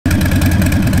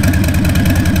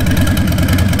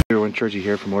everyone, Georgie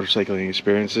here from Motorcycling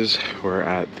Experiences. We're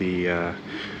at the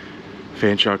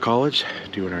Fanshawe College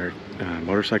doing our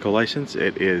motorcycle license.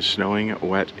 It is snowing,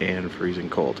 wet, and freezing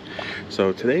cold.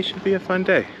 So today should be a fun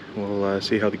day. We'll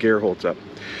see how the gear holds up.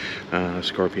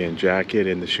 Scorpion jacket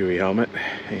and the Shoei helmet.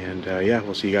 And yeah,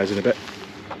 we'll see you guys in a bit.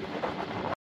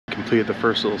 Completed the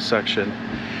first little section.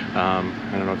 I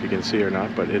don't know if you can see or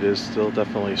not, but it is still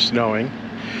definitely snowing.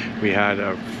 We had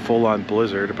a full-on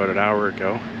blizzard about an hour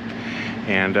ago.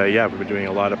 And yeah, we've been doing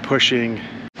a lot of pushing.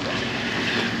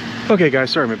 Okay guys,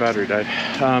 sorry my battery died.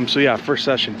 So yeah, first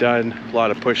session done, a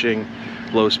lot of pushing,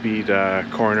 low speed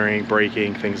cornering,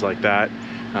 braking, things like that.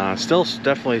 Still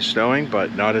definitely snowing,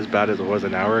 but not as bad as it was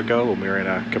an hour ago when we were in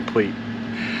a complete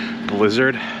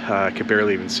blizzard. Could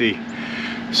barely even see.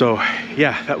 So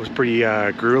yeah, that was pretty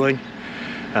grueling.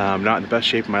 Not in the best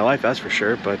shape of my life, that's for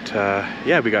sure, but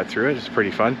yeah, we got through it. It's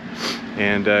pretty fun.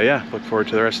 And yeah, look forward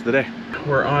to the rest of the day.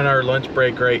 We're on our lunch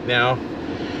break right now.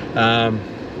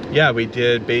 Yeah, we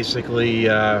did basically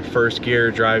first gear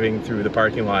driving through the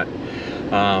parking lot.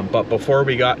 But before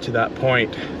we got to that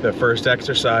point, the first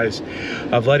exercise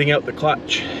of letting out the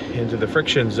clutch into the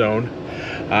friction zone,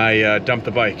 I dumped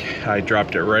the bike. I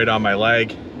dropped it right on my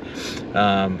leg.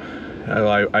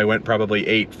 I went probably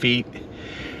 8 feet,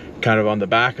 kind of on the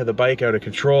back of the bike, out of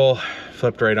control,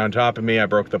 flipped right on top of me. I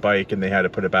broke the bike and they had to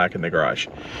put it back in the garage.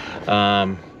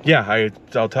 Yeah,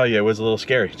 I'll tell you, it was a little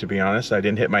scary, to be honest. I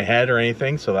didn't hit my head or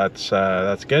anything, so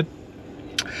that's good.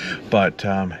 But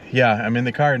yeah, I'm in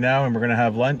the car now and we're gonna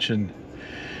have lunch and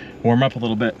warm up a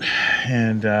little bit.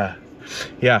 And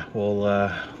yeah,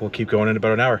 we'll keep going in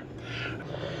about an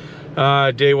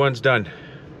hour. Day one's done.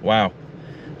 Wow.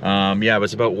 Yeah, it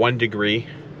was about 1 degree.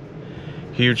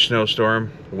 Huge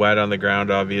snowstorm, wet on the ground,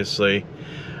 obviously.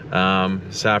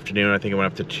 This afternoon, I think it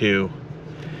went up to 2.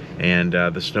 And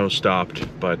the snow stopped,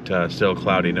 but still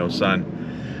cloudy, no sun.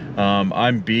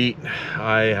 I'm beat.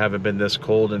 I haven't been this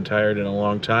cold and tired in a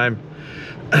long time.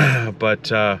 But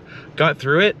got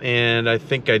through it, and I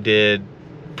think I did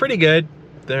pretty good.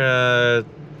 The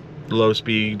low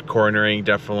speed cornering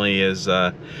definitely is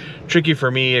tricky for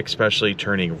me, especially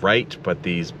turning right, but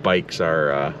these bikes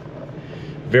are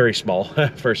very small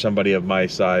for somebody of my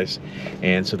size,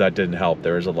 and so that didn't help.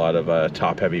 There was a lot of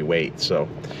top heavy weight, so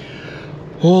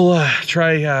we'll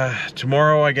try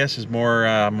tomorrow. I guess is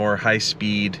more high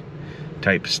speed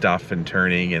type stuff and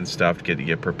turning and stuff to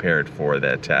get prepared for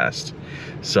that test.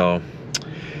 So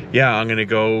yeah, I'm gonna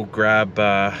go grab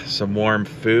some warm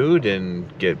food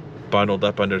and get bundled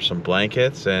up under some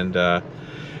blankets and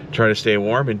try to stay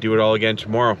warm and do it all again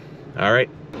tomorrow. All right.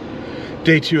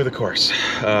 Day 2 of the course.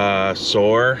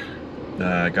 Sore.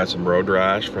 Got some road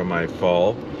rash from my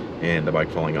fall and the bike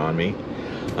falling on me.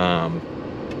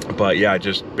 But yeah,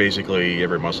 just basically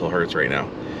every muscle hurts right now.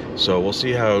 So we'll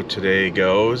see how today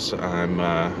goes.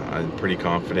 I'm pretty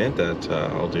confident that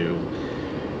I'll do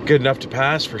good enough to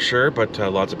pass for sure, but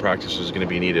lots of practice is going to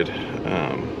be needed.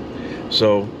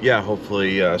 So yeah,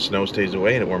 hopefully snow stays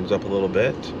away and it warms up a little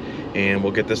bit, and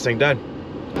we'll get this thing done.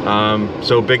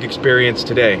 So big experience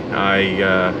today. I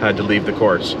had to leave the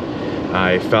course.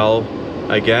 I fell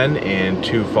again, and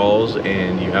 2 falls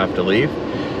and you have to leave.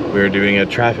 We were doing a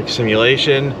traffic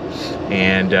simulation,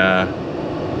 and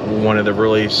one of the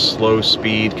really slow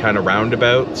speed kind of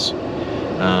roundabouts.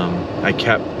 I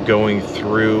kept going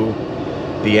through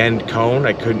the end cone.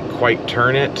 I couldn't quite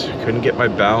turn it, couldn't get my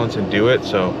balance and do it.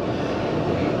 So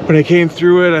when I came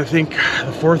through it, I think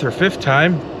the 4th or 5th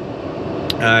time,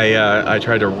 I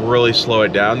tried to really slow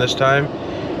it down this time,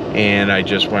 and I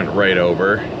just went right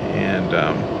over and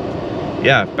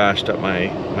yeah, bashed up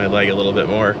my leg a little bit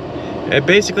more, and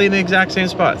basically in the exact same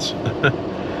spots.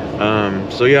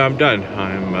 So yeah, I'm done.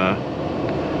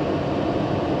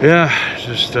 Yeah,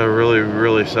 just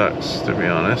really sucks, to be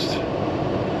honest.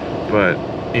 But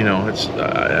you know, it's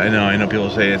I know people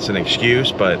say it's an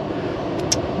excuse, but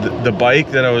the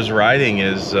bike that I was riding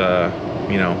is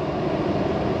you know,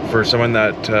 for someone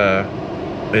that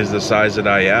is the size that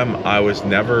I am, I was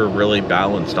never really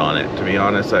balanced on it, to be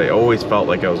honest. I always felt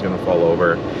like I was gonna fall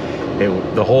over.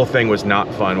 The whole thing was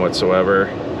not fun whatsoever.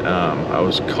 I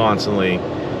was constantly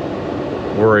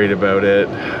worried about it.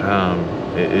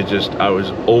 I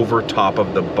was over top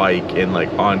of the bike and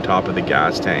like on top of the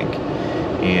gas tank,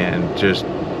 and just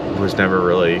was never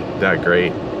really that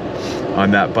great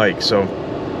on that bike. So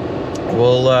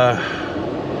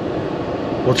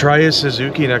we'll try his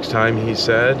Suzuki next time, he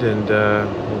said, and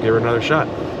we'll give her another shot.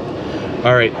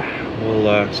 All right,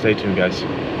 we'll stay tuned, guys.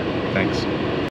 Thanks.